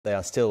They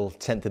are still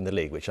 10th in the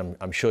league, which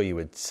I'm sure you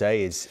would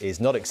say is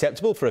not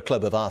acceptable for a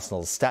club of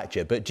Arsenal's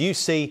stature. But do you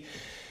see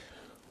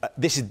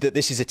this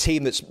is a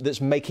team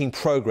that's making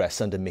progress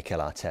under Mikel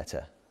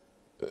Arteta?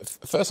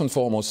 First and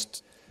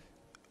foremost,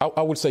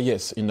 I would say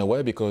yes, in a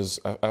way, because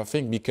I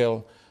think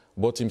Mikel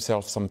bought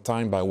himself some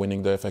time by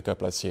winning the FA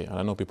Cup last year. And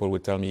I know people will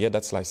tell me, yeah,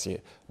 that's last year.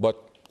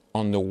 But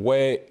on the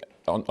way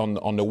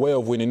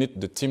of winning it,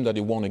 the team that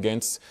he won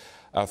against,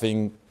 I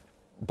think,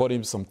 bought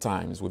him some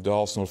time with the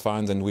Arsenal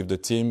fans and with the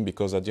team,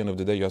 because at the end of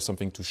the day, you have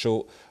something to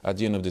show at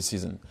the end of the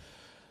season.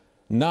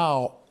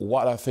 Now,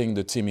 what I think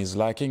the team is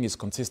lacking is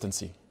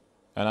consistency.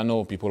 And I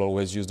know people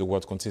always use the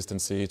word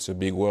consistency. It's a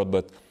big word,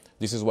 but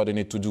this is what they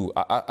need to do.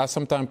 I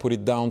sometimes put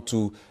it down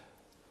to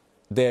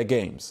their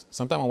games.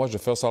 Sometimes I watch the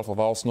first half of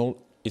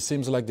Arsenal. It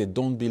seems like they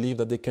don't believe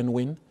that they can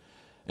win.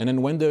 And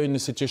then when they're in a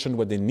situation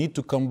where they need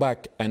to come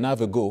back and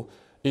have a go,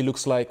 it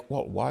looks like,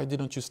 well, why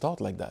didn't you start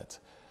like that?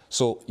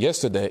 So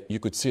yesterday,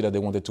 you could see that they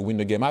wanted to win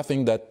the game. I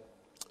think that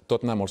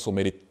Tottenham also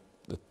made it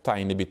a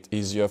tiny bit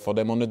easier for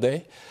them on the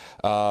day.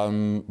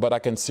 But I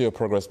can see a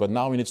progress. But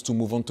now we need to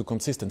move on to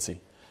consistency.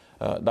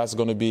 That's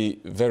going to be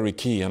very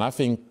key. And I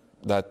think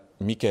that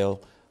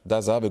Mikel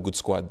does have a good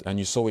squad. And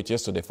you saw it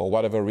yesterday. For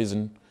whatever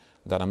reason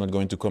that I'm not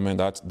going to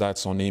comment,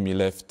 that's on him. He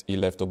left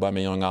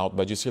Aubameyang out.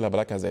 But you still have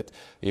Lacazette.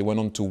 He went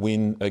on to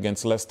win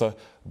against Leicester.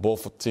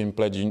 Both teams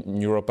played in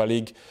Europa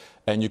League.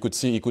 And you could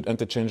see he could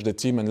interchange the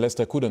team, and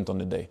Leicester couldn't on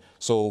the day.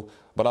 So,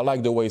 but I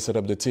like the way he set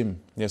up the team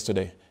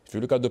yesterday. If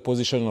you look at the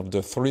position of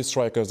the three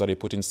strikers that he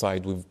put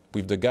inside,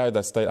 with the guy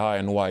that stayed high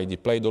and wide, he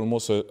played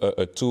almost a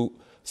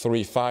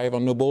 2-3-5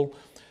 on the ball.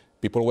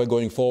 People were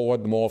going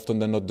forward more often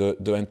than not.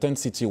 The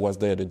intensity was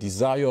there. The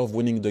desire of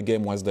winning the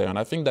game was there. And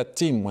I think that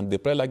team, when they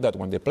play like that,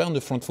 when they play on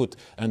the front foot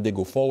and they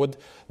go forward,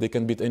 they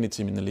can beat any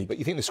team in the league. But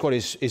you think the squad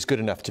is good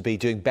enough to be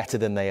doing better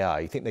than they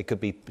are? You think they could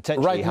be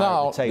potentially right higher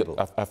now, at the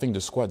table? I think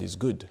the squad is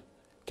good.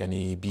 Can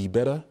he be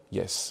better?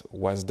 Yes.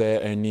 Was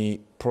there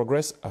any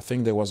progress? I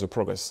think there was a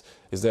progress.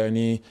 Is there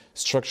any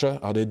structure?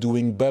 Are they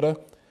doing better?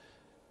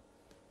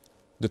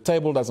 The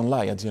table doesn't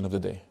lie at the end of the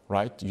day,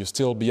 right? You're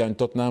still behind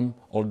Tottenham.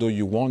 Although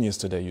you won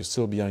yesterday, you're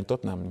still behind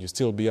Tottenham. You're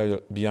still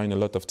behind a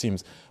lot of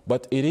teams.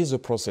 But it is a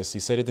process. He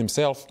said it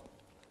himself.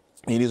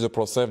 It is a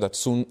process that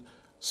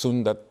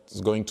soon that's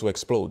going to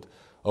explode.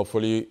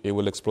 Hopefully, it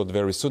will explode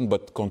very soon.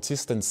 But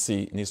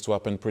consistency needs to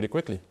happen pretty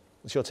quickly.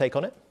 What's your take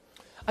on it?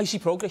 I see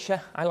progress, yeah.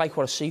 I like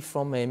what I see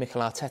from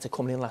Mikel Arteta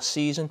coming in last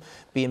season,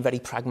 being very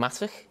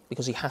pragmatic,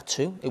 because he had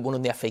to. He won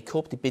in the FA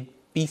Cup, they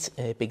beat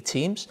big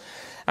teams.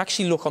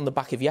 Actually, look on the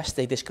back of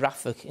yesterday, this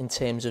graphic in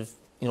terms of,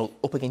 you know,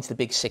 up against the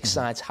big six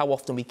sides, how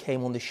often we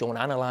came on the show and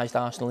analysed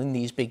Arsenal in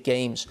these big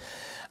games.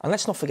 And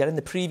let's not forget, in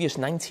the previous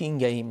 19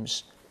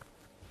 games,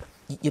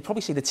 you'd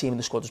probably say the team in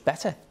the squad was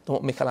better than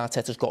what Mikel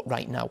Arteta's got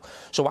right now.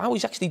 So how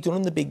he's actually done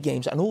in the big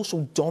games and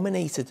also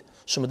dominated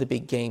some of the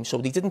big games. So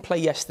they didn't play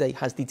yesterday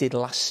as they did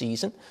last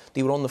season.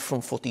 They were on the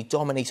front foot. They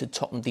dominated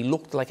Tottenham. They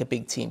looked like a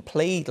big team,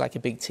 played like a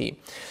big team.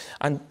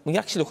 And when you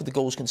actually look at the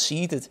goals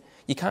conceded,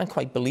 you can't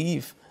quite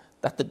believe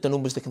that the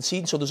numbers they're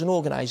conceding. So there's an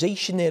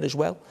organisation there as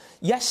well.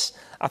 Yes,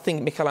 I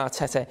think Mikel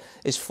Arteta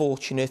is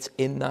fortunate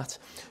in that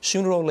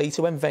sooner or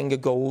later, when Wenger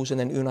goes and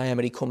then Unai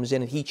Emery comes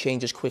in and he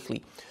changes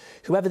quickly,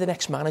 whoever the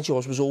next manager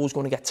was always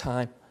going to get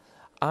time.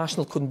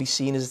 Arsenal couldn't be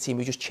seen as a team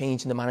who just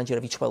changing the manager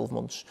every 12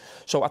 months.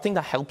 So I think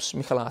that helps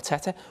Mikel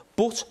Arteta.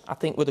 But I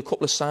think with a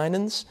couple of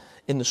signings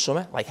in the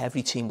summer, like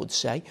every team would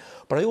say,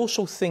 but I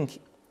also think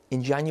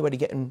in January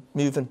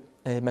moving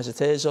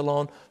Mesut Ozil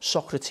on,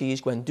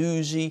 Socrates,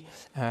 Guendouzi,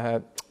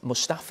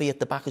 Mustafi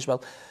at the back as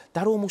well,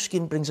 that almost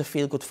brings a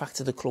feel-good factor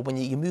to the club when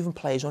you're moving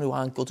players on who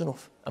aren't good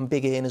enough and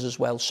big earners as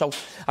well. So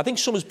I think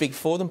summer's big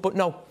for them, but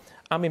no,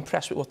 I'm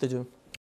impressed with what they're doing.